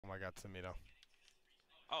my god, Samito.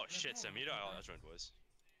 Oh shit, Samito, I'll join boys.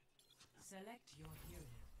 Select your hero.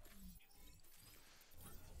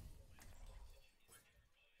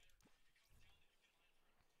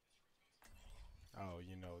 Oh,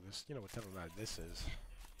 you know this. You know what type of map this is.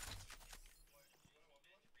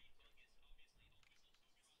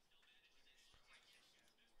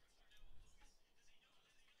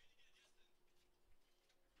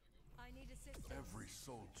 I need assistance. Every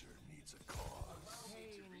soldier needs a cause.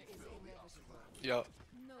 Pain is inevitable. Yo,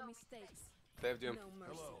 No mistakes. they have Doom. No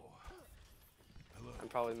mercy. Hello. I'm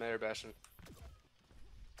probably Mayor Bastion.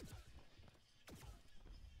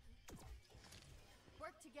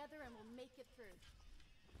 Work together and we'll make it through.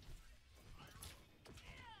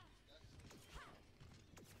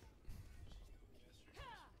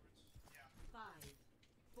 Five,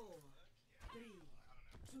 four, three,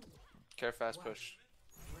 two, Care fast push.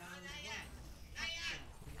 round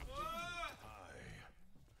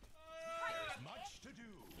There's much to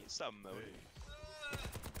do. Stop moaning.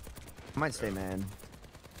 I might stay man.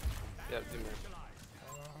 Yeah, Doom Mayor.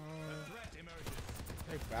 Threat emerges.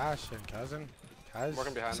 Hey, Bastion, cousin. Cuz.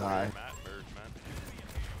 Working behind them. Sorry. Matt, merge, man.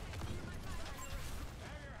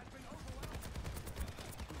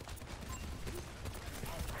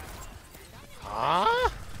 Huh?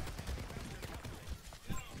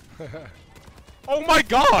 Oh my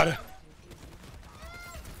god!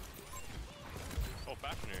 Oh,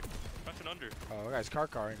 Bastion here. Bastion under. Oh, that guy's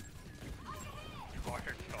car-carring. Car.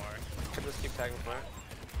 Can just keep tagging for it.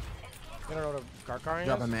 You don't know what a car-carring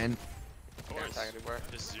Drop is? him in. Of Can't course. tag anywhere.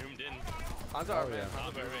 Just zoomed in. Hanzo, Oh, our man. yeah.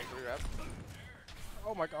 Hanzo, re-rep.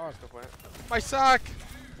 Oh my god. Go plant. My sock!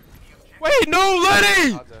 Wait, no,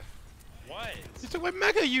 Lenny! Hanzo. What? You took my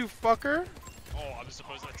mega, you fucker! Oh, I'm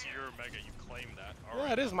supposed that's your mega. You claim that.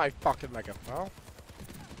 Yeah, it is my fucking mega, pal.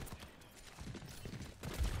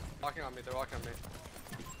 Walking on me. They're walking on me.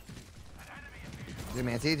 Zoom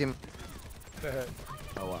anti, zoom.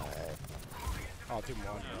 Oh, Oh, team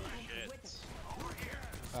one. Shit.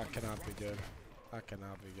 That cannot be good. That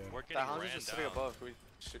cannot be good. We're That getting Hanzo's ran just sitting down. above. Can we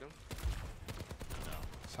shoot him?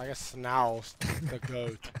 So I guess Snow's the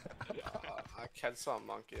goat. I can't saw a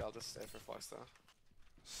monkey. I'll just stay for flex though.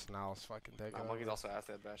 Snow's fucking taking Nah, over. monkey's also ass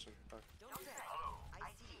that Bastion. Fuck.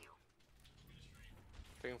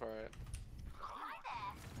 Taking for it.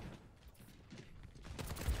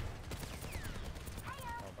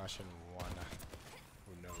 Oh, Bastion won.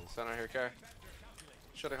 Who knows? Center here, care.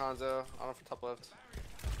 Shooting Hanzo. On for top left.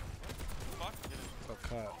 Fuck. So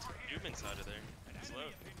cut. Doom inside of there. Slow.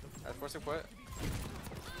 At forcing quit.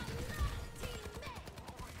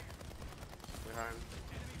 Behind.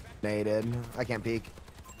 naded. I can't peek.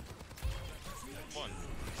 One.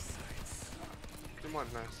 Good one,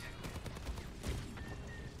 nice.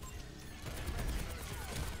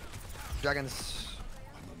 Dragons.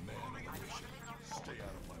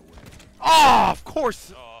 Oh, of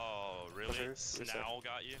course! Oh, really? Reset. Snow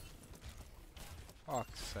got you?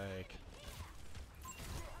 Fuck's sake.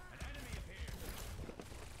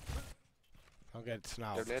 Don't get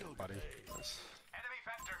Snow, They're mid. buddy. Nice.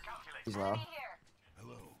 He's low.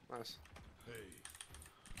 Hello. Nice. Hey.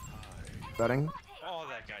 Hi. Betting. Oh,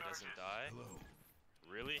 that guy doesn't die. Hello.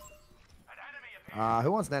 Really?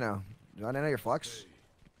 Who wants nano? Do I nano your flex?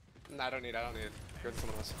 Nah, I don't need. Good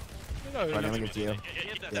someone else. You know Oh, who no, needs we get you.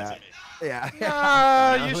 That's Yeah. me. Yeah. Nah,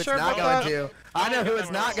 I know you who it's sure not about going that? to. I know who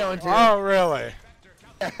it's not going to. Oh, really?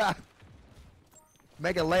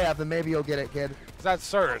 Make a layup and maybe you'll get it, kid. Is that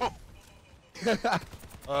certain? Make a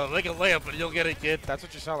layup and you'll get it, kid. That's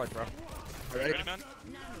what you sound like, bro. Ready, man?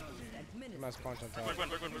 Nice punch on top. We're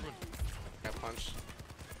going. Got punched.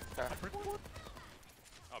 Okay.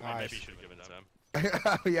 Oh, man, maybe Nice. you should have given it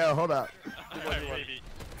to him. Yo, hold up. Maybe.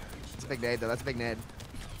 That's a big nade, though. That's a big nade.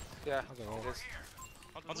 Yeah. How's it roll? It is.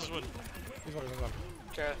 I'll just win. He's one, he's one.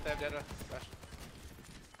 Okay, they have data. Bash.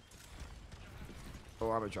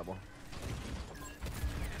 Oh, I'm in trouble.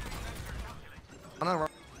 I'm not wrong.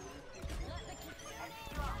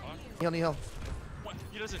 Heal, heal. What?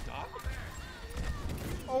 He doesn't die?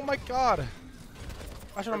 Oh my god.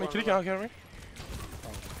 Bastion on me. Can you get me? Oh my god.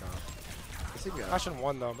 Let's see if we got it. Bastion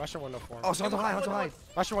won though. Bastion won no form. Oh, so Hanzo high, Hanzo high.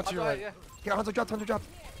 Bastion went to your right. Yeah. Here, Hanzo dropped, Hanzo dropped.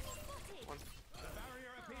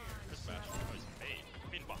 This match was made.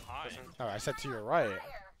 I mean, behind. Oh, I said to your right.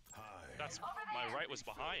 Hi. That's my right was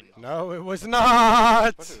behind. No, it was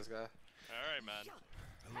not. What's this guy? All right, man.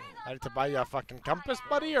 I need to buy you a fucking compass,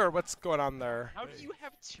 buddy, or what's going on there? How do you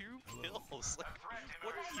have 2 kills? Like,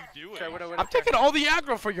 what are you doing? Okay, what I'm taking all the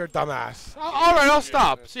aggro for your dumbass. All right, I'll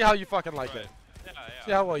stop. See how you fucking like it. Yeah,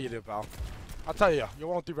 See how well you do, pal. I'll tell you, you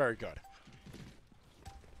won't do very good.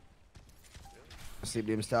 Sleep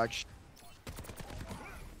Doom's touch.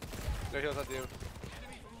 No heals at you.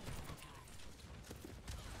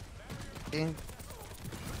 In.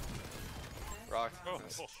 Rock. Oh,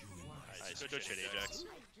 Nice. oh. Nice. Good shit, Ajax.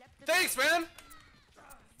 Thanks, man!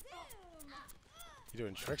 You're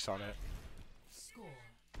doing tricks on it. Score.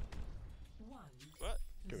 1. What?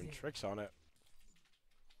 Doing tricks on it.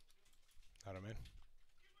 Know what I mean?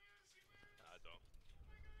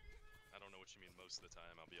 I don't know what you mean most of the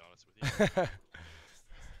time, I'll be honest with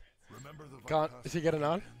you. Remember the Can't, is he getting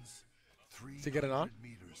on? Is he getting on?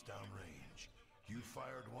 meters downrange. You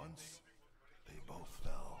fired once, they both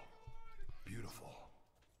fell. Beautiful.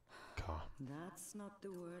 God. That's not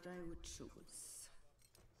the word I would choose.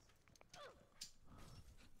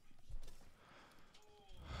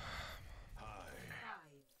 Hi.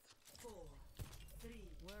 5, 4, 3,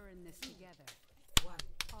 We're in this together. 1.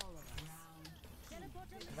 All of us.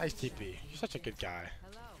 Nice TP. You're such a good guy.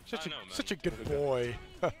 Hello. Such I know, man. such a good boy.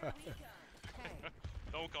 Hey.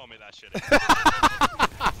 Don't call me that shit.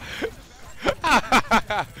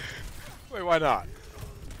 Wait, why not?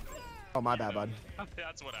 Oh, my bad, bud.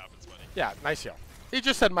 That's what happens, buddy. Yeah, nice heal. He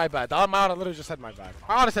just said my bad. My honor literally just said my bad.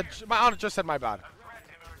 My honor just said my bad.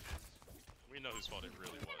 We know whose fault it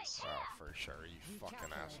really was. Oh, for sure, you fucking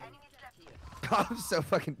asshole. I'm so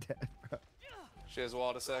fucking dead, bro. She has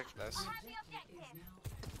wall to sec. Nice.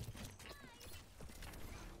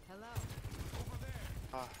 Hello.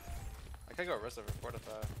 I can't go rest over 4 to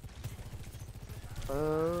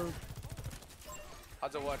 5.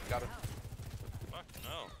 How's it what? Got it. Fuck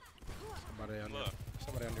no. Somebody on your, Look.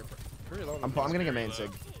 somebody on your. Pretty low. I'm gonna get main sig.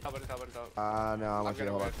 Top. No, I'm I'm with you.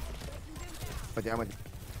 gonna Hold on. win. But yeah, I'm with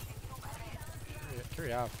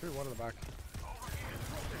Carry out. Carry one in the back.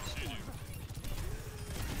 Shoot you.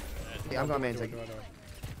 yeah, I'm going main sig. Do it.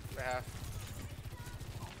 For half.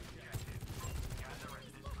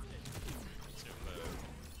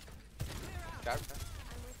 Got it.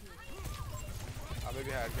 Oh,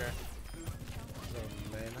 maybe had care. So,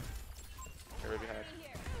 man. Or maybe had.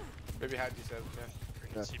 Maybe had, you said.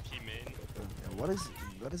 Yeah. TP main. What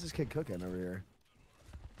is this kid cooking over here?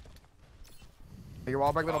 Your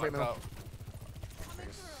wall break middle, break middle.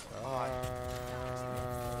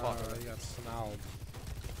 You got snowed.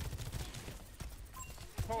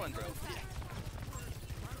 Poland, bro.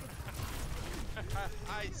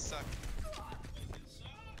 I suck.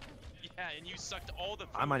 Yeah, and you sucked all the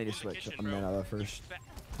food I might need to in the switch. kitchen, I'm bro. in out of first.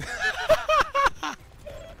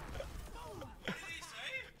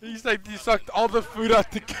 He's like, you sucked all the food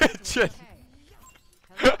out the kitchen.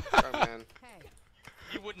 Hey. Oh, man. Hey.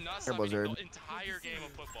 You would not Here, suck Blizzard. the entire game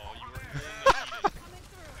of football. You were only cheating.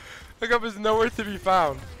 Hookup is nowhere to be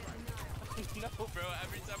found. No, bro.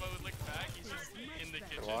 Every time I would look back, he's just in the Good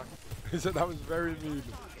kitchen. walk. He said that was very mean.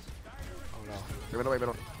 Oh no. Break middle, break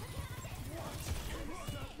middle.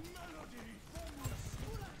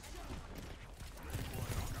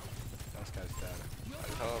 This guy's dead.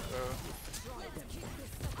 Oh, bro.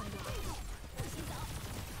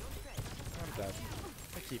 I'm dead.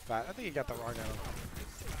 I keep that. I think he got the wrong arrow.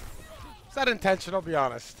 Is that intentional? Be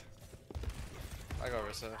honest. I go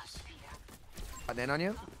recess. Hot in on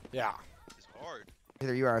you? Yeah. It's hard.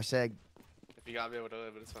 Either you or our seg. If you got me able to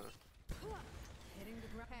live, but it's fine. Hitting the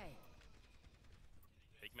ground. Hey.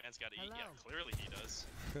 Big man's got to eat. Hello. Yeah, clearly he does.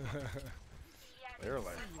 Clearly. I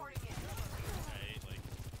ate like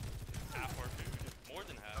half our food. More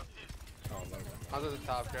than half. Oh, look. How's the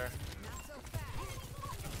top care?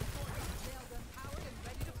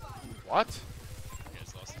 What? He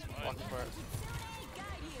just lost his mind. Walking for it.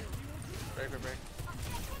 Break.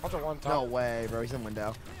 What's a one top? No way, bro. He's in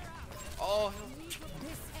window. Oh,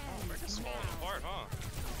 It's falling apart, huh?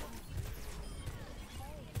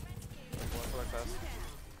 one fast.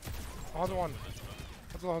 How's the one?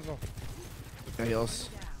 How's the No heals.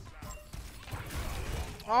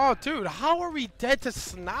 Oh, dude, how are we dead to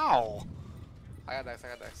Snow? I got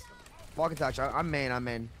dice. Walk and touch. I'm main. I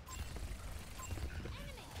am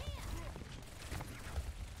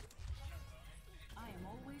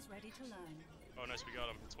always ready to learn. Oh, nice. We got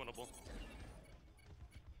him. It's winnable.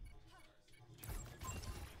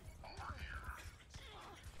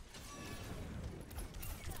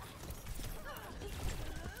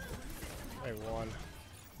 Hey, one.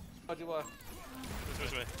 How'd you what?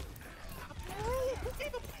 This way. Oh, who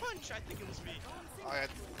gave a punch? I think it was me. I had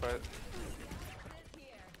quit.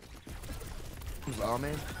 Who's all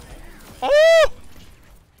main? Oh!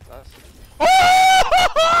 That's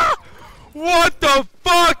Oh! What the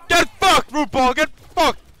fuck? Get fucked, Rupal. Get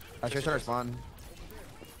fucked. I should start spawn.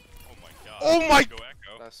 Oh my god. Oh my- Go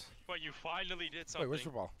echo. that's. But you finally did Wait, something. where's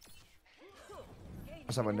Rupal?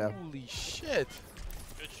 What's up, window? Holy shit.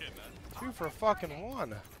 Good shit, man. 2 for fucking 1.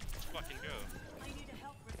 Let's fucking go.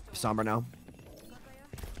 Sombra now.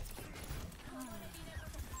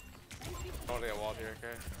 I want to get walled here,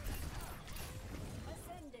 okay?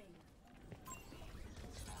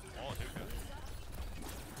 Oh, Hookah.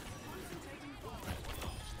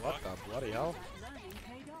 What the bloody hell?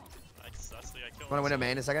 That's the I killed. Wanna win a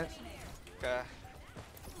main in a second? Okay.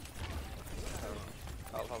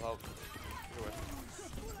 Help. Good win.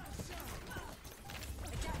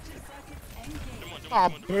 Oh,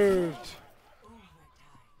 moved.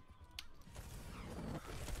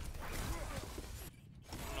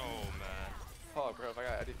 No, man. Oh, bro, if I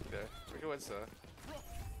got anything there. We can win, so.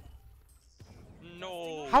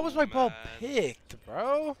 No. How was my ball man. picked,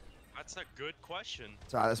 bro? That's a good question.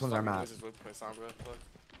 Sorry, this one's our map.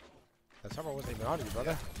 That Summer wasn't even on you,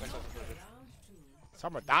 brother. Next one's good.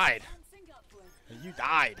 Summer died. And you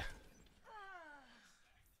died.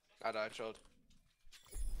 I died, chilled.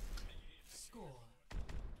 Score.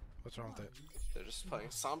 What's wrong with it? They're just playing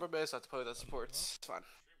Sombra base, so I have to play that supports. It's fine.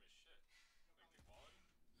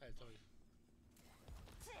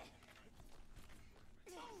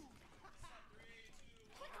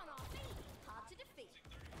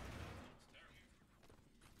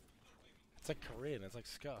 It's like Korean. It's like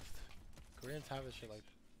scuffed. Koreans have this shit like.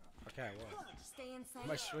 Okay, what? Stay inside.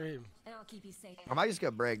 My stream. And I'll keep you safe. I might just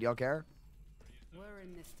get break. Y'all care? We're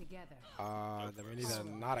in this together. Then we need a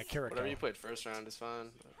not a Kiriko. Whatever you played first round is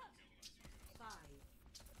fine. 5,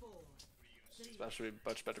 4, 3, That should be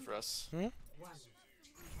much better for us. 1. Round.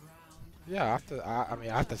 Yeah, I have to. I mean,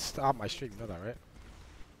 I have to stop my stream. You know that, right?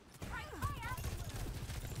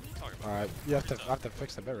 All right, you have to. I have to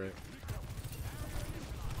fix the bitrate.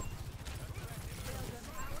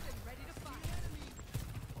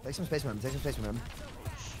 Take some space from him. Take some space from him.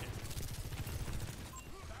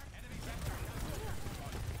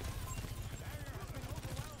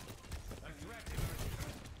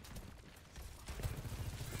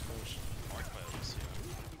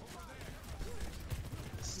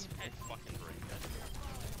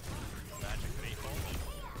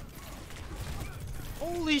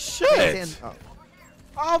 Holy shit! Oh.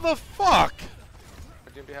 How the fuck?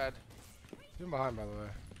 Doom behind. You're behind, by the way.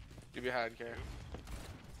 Doom behind, care.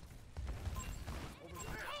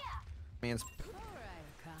 Man's Alright,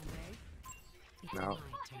 Akane. no. My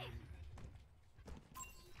turn.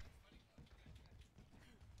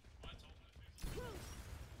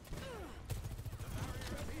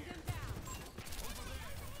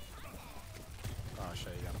 Oh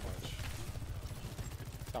shit, you got a punch.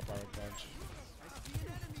 Stop by with punch.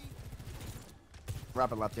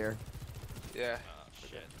 Rapid left here. Yeah.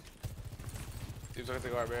 Shit. Doom's looking to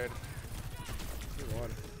go hard. You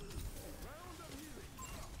won.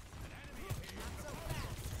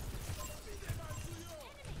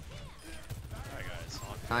 Alright, guys.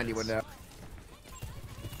 90 window.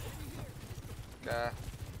 Okay.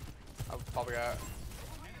 I've probably got.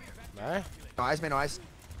 Nah? No ice, man. No ice.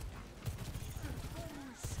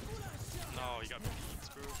 No, you got beats,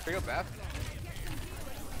 bro. Pick up Bap.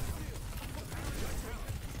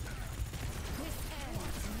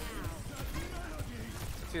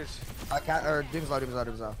 It's huge. Cat or Doom's low. Doom's low.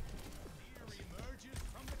 Doom's low.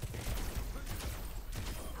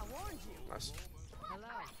 Nice. Hello.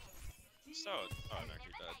 So, oh, no,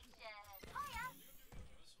 you're dead.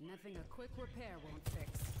 Nothing a quick repair won't fix.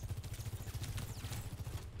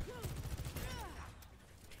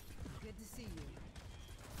 Good to see you.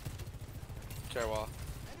 Care wall.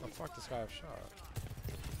 The fuck this guy have shot?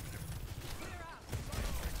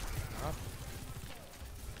 Huh?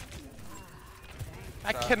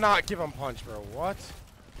 I cannot give him punch, bro. What?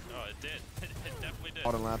 Oh, it did. It definitely did.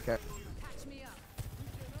 Hold on left. Okay. Patch me up.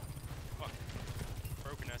 Fuck.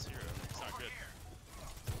 Broken S hero. It's not good.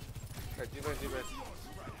 Okay, Doom in.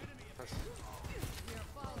 Nice.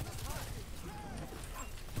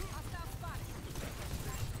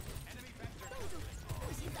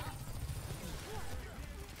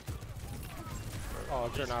 Oh,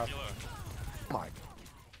 you're not. Kilo. Come on.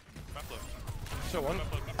 Buffalo. Still one.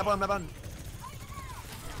 That one.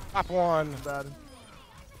 Top one. Bad.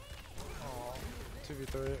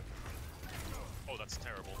 2v3. Oh, that's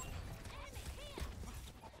terrible.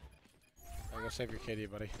 I'm gonna save your KD,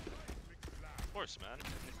 buddy. Of course, man.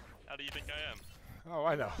 How do you think I am? Oh,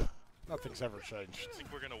 I know. Nothing's ever changed.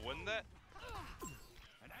 Think we're gonna win that?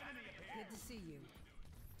 Good to see you.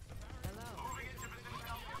 Hello.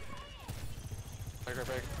 Big.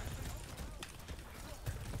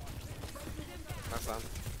 Nice one.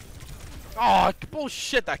 Oh,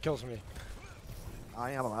 bullshit, that kills me.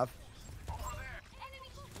 I am alive.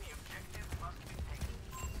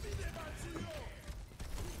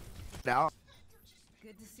 Now.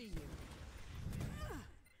 Good to see you.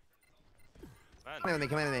 Man. Come in with me,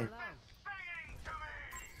 come in with me.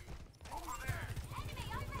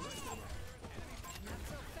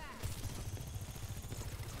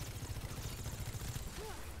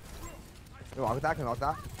 Yo, walk that, can you walk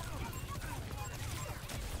that?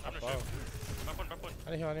 I'm gonna Wow. shoot. Back one.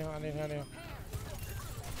 I need heal, I need heal, I need heal, I need heal.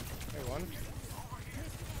 Hey, one.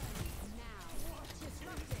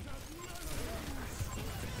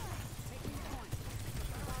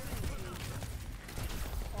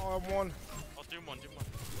 Oh, I'm one. I'll do one.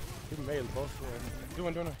 He made both of them. Do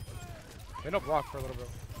one. Made no block for a little bit.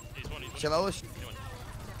 He's one. Chill out. He's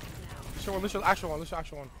one. Let's show actual one.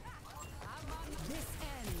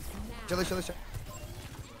 Chill.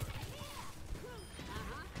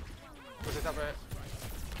 Push it up right.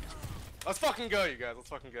 Let's fucking go, you guys. Let's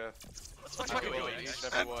fucking go. Let's fucking go. Each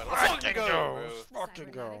and every one. Let's fucking go, bro.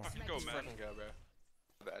 Fucking go. Fucking go, man. Fucking go,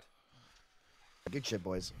 bro. Bad. Good shit,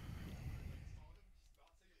 boys.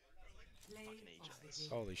 Play of the game.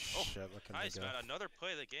 Holy shit, look at Nice, me go. man. Another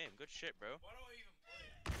play of the game. Good shit, bro.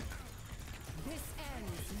 This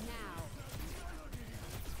ends now.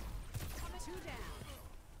 2 down.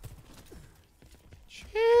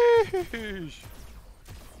 Sheesh.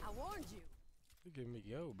 I warned you. You give me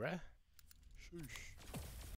go, bruh. Sheesh.